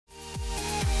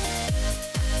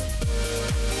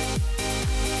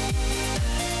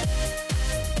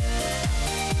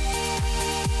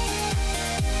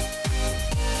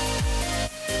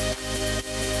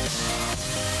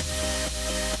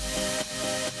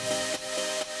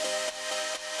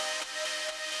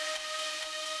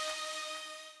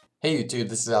Hey YouTube,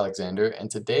 this is Alexander,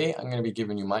 and today I'm going to be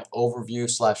giving you my overview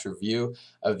slash review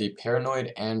of the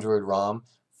Paranoid Android ROM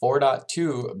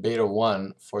 4.2 Beta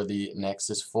 1 for the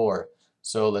Nexus 4.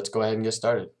 So let's go ahead and get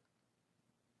started.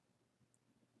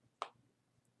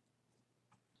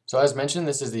 So as mentioned,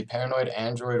 this is the Paranoid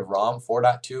Android ROM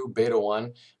 4.2 Beta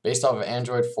 1 based off of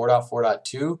Android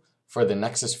 4.4.2 for the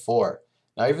Nexus 4.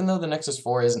 Now even though the Nexus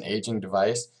 4 is an aging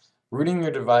device, rooting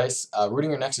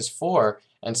your Nexus 4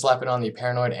 and slapping on the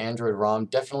Paranoid Android ROM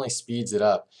definitely speeds it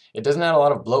up. It doesn't add a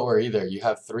lot of bloatware either. You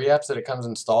have three apps that it comes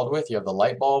installed with. You have the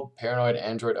Lightbulb, Paranoid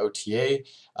Android OTA,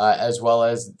 as well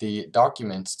as the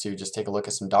documents to just take a look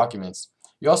at some documents.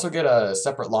 You also get a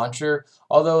separate launcher,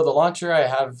 although the launcher I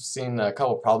have seen a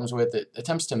couple problems with. It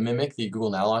attempts to mimic the Google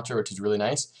Now launcher, which is really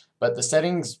nice, but the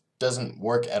settings doesn't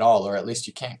work at all, or at least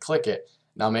you can't click it.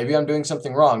 Now maybe I'm doing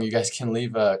something wrong. You guys can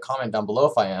leave a comment down below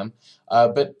if I am,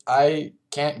 but I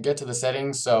can't get to the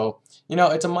settings, so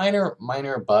it's a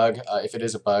minor bug, if it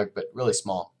is a bug, but really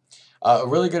small. A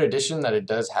really good addition that it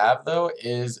does have, though,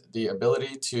 is the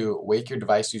ability to wake your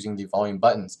device using the volume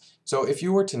buttons. So if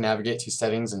you were to navigate to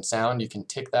settings and sound, you can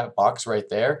tick that box right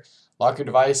there, lock your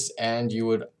device, and you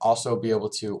would also be able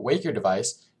to wake your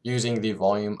device using the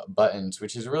volume buttons,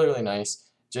 which is really nice.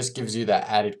 Just gives you that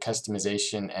added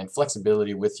customization and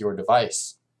flexibility with your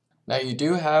device. Now you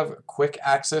do have quick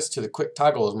access to the quick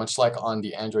toggles, much like on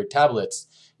the Android tablets.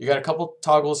 You got a couple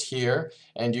toggles here,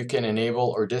 and you can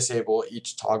enable or disable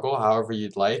each toggle however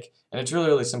you'd like, and it's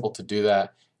really simple to do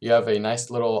that. You have a nice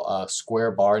little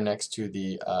square bar next to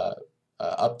the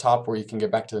up top where you can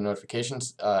get back to the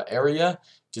notifications area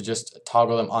to just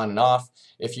toggle them on and off.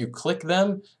 If you click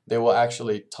them, they will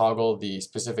actually toggle the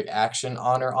specific action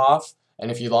on or off. And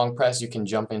if you long press, you can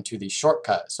jump into the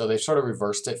shortcut. So they sort of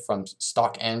reversed it from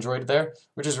stock Android there,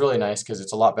 which is really nice because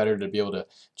it's a lot better to be able to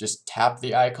just tap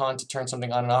the icon to turn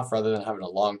something on and off rather than having a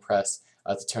long press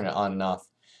to turn it on and off.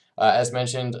 As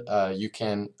mentioned, you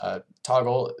can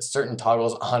toggle certain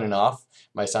toggles on and off.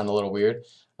 Might sound a little weird.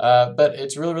 But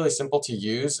it's really simple to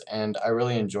use, and I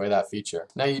really enjoy that feature.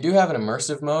 Now you do have an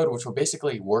immersive mode, which will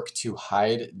basically work to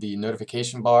hide the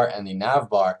notification bar and the nav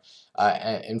bar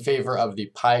in favor of the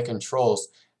Pi controls.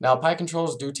 Now Pi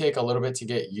controls do take a little bit to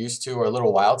get used to, or a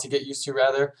little while to get used to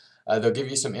rather. They'll give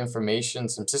you some information,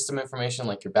 some system information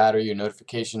like your battery, your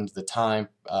notifications, the time,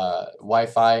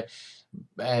 Wi-Fi,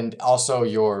 and also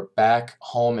your back,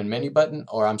 home, and menu button,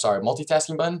 or I'm sorry,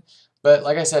 multitasking button. But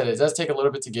like I said, it does take a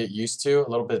little bit to get used to, a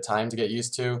little bit of time to get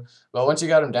used to. But once you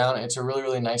got them down, it's a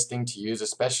really nice thing to use,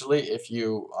 especially if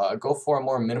you go for a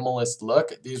more minimalist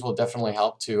look. These will definitely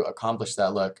help to accomplish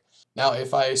that look. Now,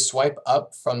 if I swipe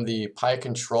up from the Pi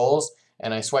controls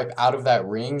and I swipe out of that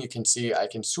ring, you can see I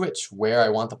can switch where I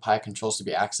want the Pi controls to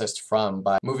be accessed from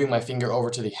by moving my finger over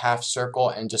to the half circle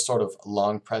and just sort of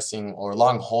long pressing or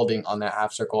long holding on that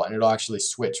half circle, and it'll actually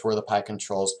switch where the Pi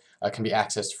controls can be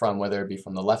accessed from, whether it be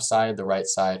from the left side, the right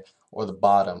side, or the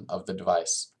bottom of the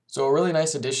device. So a really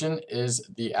nice addition is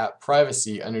the app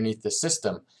privacy underneath the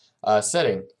system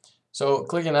setting. So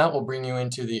clicking that will bring you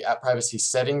into the app privacy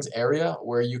settings area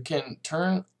where you can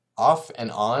turn off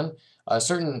and on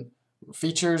certain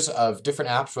features of different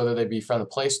apps, whether they be from the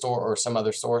Play Store or some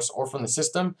other source or from the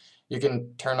system. You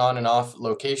can turn on and off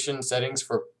location settings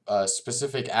for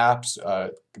specific apps,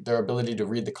 their ability to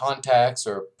read the contacts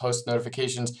or post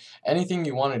notifications, anything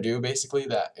you want to do basically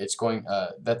that it's going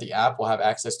that the app will have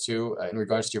access to in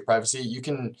regards to your privacy. You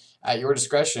can at your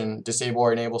discretion disable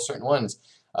or enable certain ones.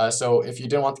 So if you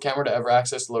didn't want the camera to ever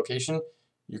access the location,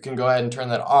 you can go ahead and turn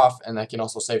that off, and that can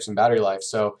also save some battery life.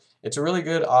 So it's a really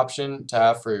good option to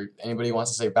have for anybody who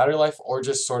wants to save battery life or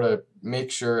just sort of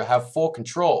make sure have full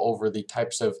control over the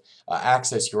types of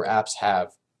access your apps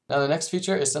have. Now the next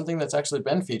feature is something that's actually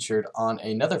been featured on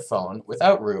another phone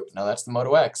without root. Now that's the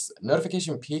Moto X.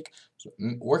 Notification Peak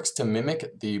works to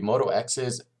mimic the Moto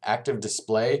X's active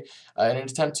display in an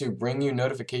attempt to bring you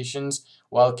notifications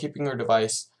while keeping your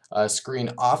device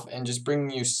screen off and just bringing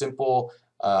you simple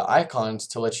icons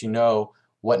to let you know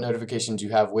what notifications you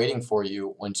have waiting for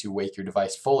you once you wake your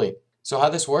device fully. So how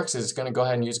this works is it's going to go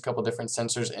ahead and use a couple different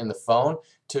sensors in the phone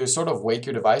to sort of wake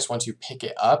your device once you pick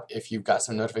it up if you've got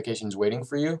some notifications waiting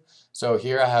for you. So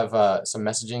here I have some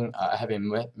messaging. I have a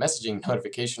messaging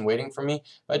notification waiting for me.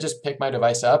 If I just pick my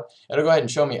device up, it'll go ahead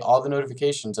and show me all the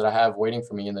notifications that I have waiting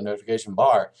for me in the notification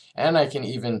bar. And I can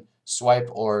even swipe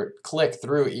or click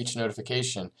through each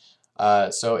notification.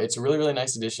 So it's a really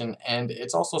nice addition, and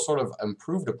it's also sort of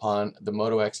improved upon the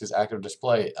Moto X's active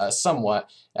display somewhat.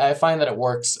 I find that it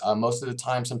works most of the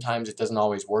time. Sometimes it doesn't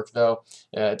always work though.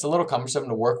 It's a little cumbersome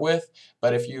to work with,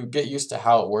 but if you get used to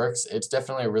how it works, it's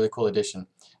definitely a really cool addition.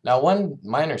 Now, one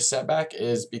minor setback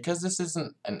is because this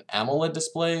isn't an AMOLED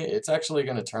display, it's actually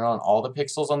going to turn on all the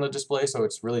pixels on the display, so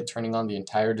it's really turning on the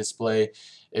entire display.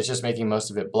 It's just making most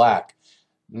of it black.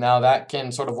 Now that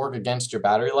can sort of work against your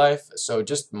battery life, so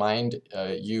just mind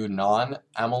you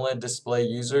non-AMOLED display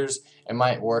users, it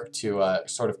might work to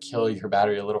sort of kill your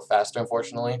battery a little faster,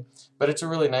 unfortunately. But it's a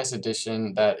really nice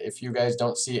addition that if you guys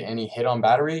don't see any hit on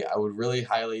battery, I would really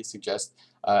highly suggest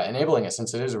enabling it,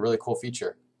 since it is a really cool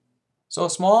feature. So a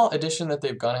small addition that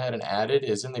they've gone ahead and added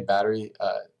is in the battery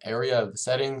area of the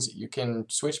settings. You can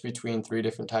switch between 3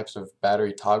 different types of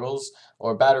battery toggles,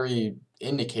 or battery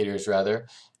indicators rather.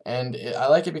 And I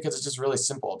like it because it's just really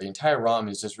simple. The entire ROM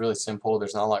is just really simple.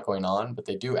 There's not a lot going on, but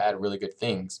they do add really good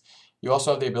things. You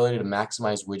also have the ability to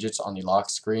maximize widgets on the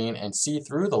lock screen and see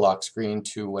through the lock screen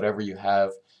to whatever you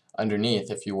have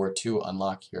underneath if you were to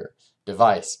unlock your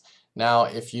device. Now,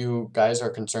 if you guys are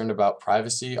concerned about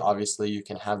privacy, obviously you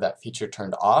can have that feature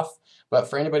turned off. But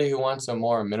for anybody who wants a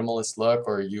more minimalist look,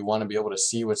 or you want to be able to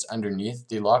see what's underneath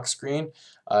the lock screen,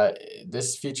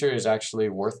 this feature is actually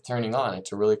worth turning on.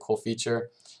 It's a really cool feature.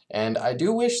 And I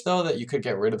do wish, though, that you could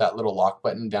get rid of that little lock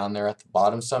button down there at the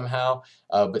bottom somehow,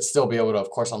 but still be able to, of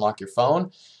course, unlock your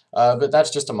phone. But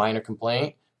that's just a minor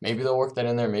complaint. Maybe they'll work that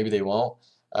in there, maybe they won't.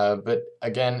 But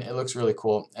again, it looks really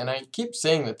cool. And I keep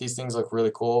saying that these things look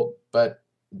really cool, but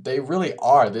they really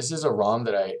are. This is a ROM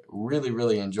that I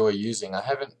really enjoy using. I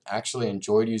haven't actually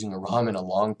enjoyed using a ROM in a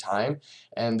long time,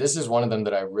 and this is one of them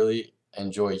that I really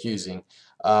enjoy using.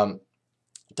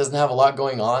 It doesn't have a lot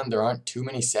going on. There aren't too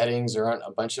many settings. There aren't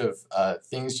a bunch of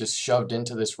things just shoved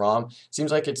into this ROM.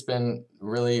 Seems like it's been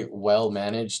really well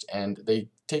managed, and they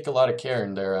take a lot of care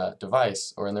in their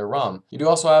device or in their ROM. You do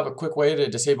also have a quick way to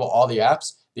disable all the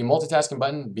apps. The multitasking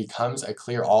button becomes a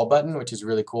clear all button, which is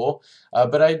really cool.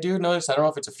 But I do notice, I don't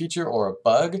know if it's a feature or a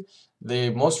bug, the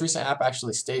most recent app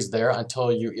actually stays there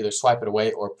until you either swipe it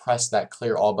away or press that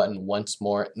clear all button once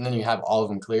more, and then you have all of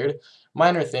them cleared.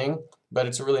 Minor thing, but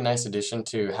it's a really nice addition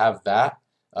to have that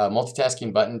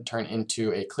multitasking button turn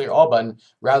into a clear all button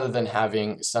rather than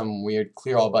having some weird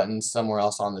clear all button somewhere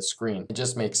else on the screen. It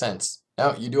just makes sense.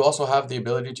 Now, you do also have the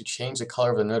ability to change the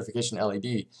color of the notification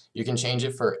LED. You can change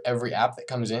it for every app that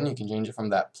comes in. You can change it from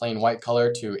that plain white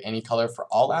color to any color for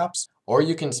all apps, or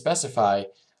you can specify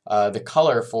the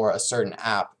color for a certain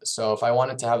app. So if I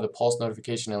wanted to have the pulse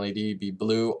notification LED be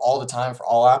blue all the time for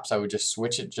all apps, I would just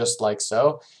switch it just like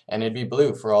so, and it'd be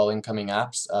blue for all incoming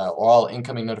apps or all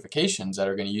incoming notifications that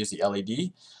are going to use the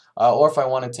LED. Or if I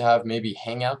wanted to have maybe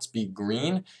Hangouts be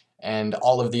green and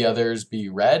all of the others be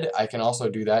red, I can also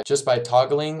do that just by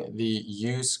toggling the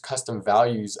Use Custom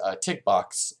Values tick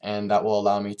box, and that will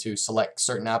allow me to select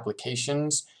certain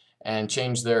applications and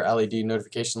change their LED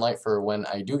notification light for when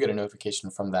I do get a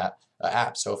notification from that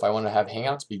app. So if I want to have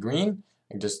Hangouts be green,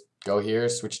 I can just go here,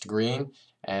 switch to green,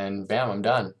 and bam, I'm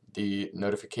done. The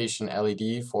notification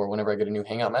LED for whenever I get a new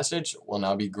Hangout message will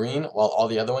now be green, while all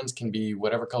the other ones can be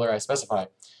whatever color I specify.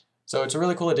 So it's a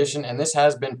really cool addition, and this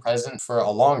has been present for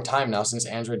a long time now, since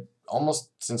Android, almost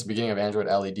since the beginning of Android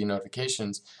LED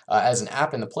notifications as an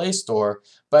app in the Play Store.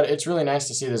 But it's really nice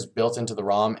to see this built into the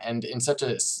ROM and in such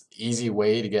an easy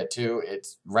way to get to.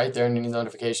 It's right there underneath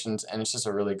notifications, and it's just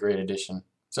a really great addition.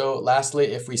 So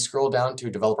lastly, if we scroll down to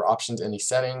developer options in the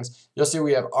settings, you'll see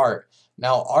we have art.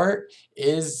 Now art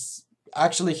is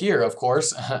actually here, of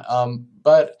course,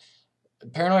 but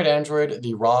Paranoid Android,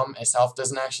 the ROM itself,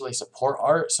 doesn't actually support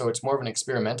art, so it's more of an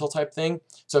experimental type thing.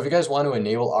 So if you guys want to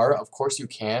enable art, of course you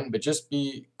can, but just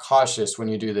be cautious when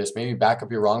you do this. Maybe back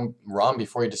up your ROM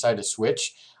before you decide to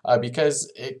switch,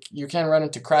 because you can run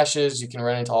into crashes, you can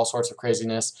run into all sorts of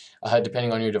craziness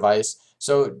depending on your device.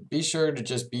 So be sure to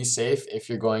just be safe if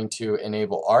you're going to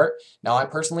enable art. Now, I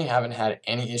personally haven't had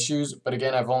any issues, but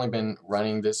again, I've only been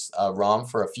running this ROM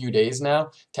for a few days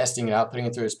now, testing it out, putting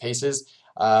it through its paces.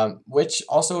 Which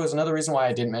also is another reason why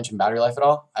I didn't mention battery life at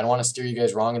all. I don't want to steer you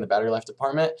guys wrong in the battery life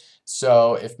department,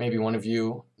 so if maybe one of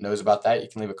you knows about that, you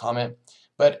can leave a comment.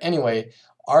 But anyway,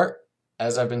 art,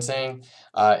 as I've been saying,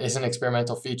 is an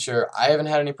experimental feature. I haven't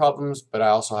had any problems, but I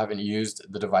also haven't used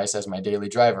the device as my daily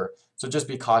driver, so just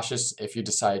be cautious if you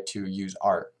decide to use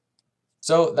art.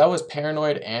 So that was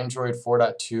Paranoid Android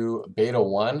 4.2 Beta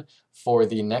 1 for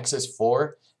the Nexus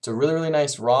 4. It's a really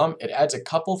nice ROM. It adds a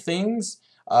couple things,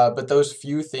 but those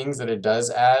few things that it does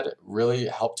add really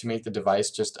help to make the device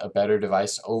just a better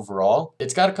device overall.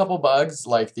 It's got a couple bugs,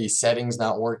 like the settings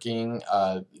not working,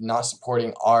 not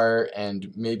supporting art,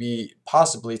 and maybe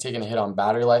possibly taking a hit on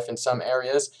battery life in some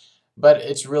areas. But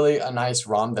it's really a nice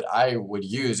ROM that I would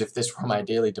use if this were my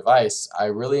daily device. I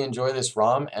really enjoy this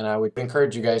ROM, and I would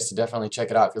encourage you guys to definitely check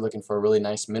it out if you're looking for a really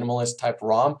nice minimalist type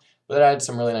ROM that adds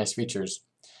some really nice features.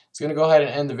 It's going to go ahead and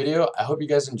end the video. I hope you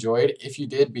guys enjoyed. If you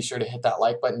did, be sure to hit that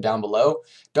like button down below.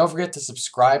 Don't forget to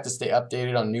subscribe to stay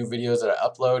updated on new videos that I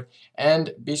upload,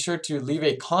 and be sure to leave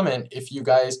a comment if you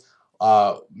guys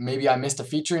maybe I missed a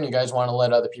feature and you guys want to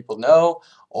let other people know,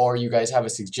 or you guys have a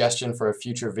suggestion for a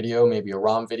future video, maybe a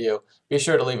ROM video. Be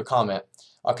sure to leave a comment.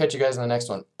 I'll catch you guys in the next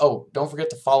one. Oh, don't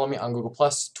forget to follow me on Google+,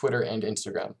 Twitter, and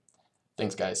Instagram.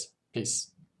 Thanks, guys.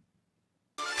 Peace.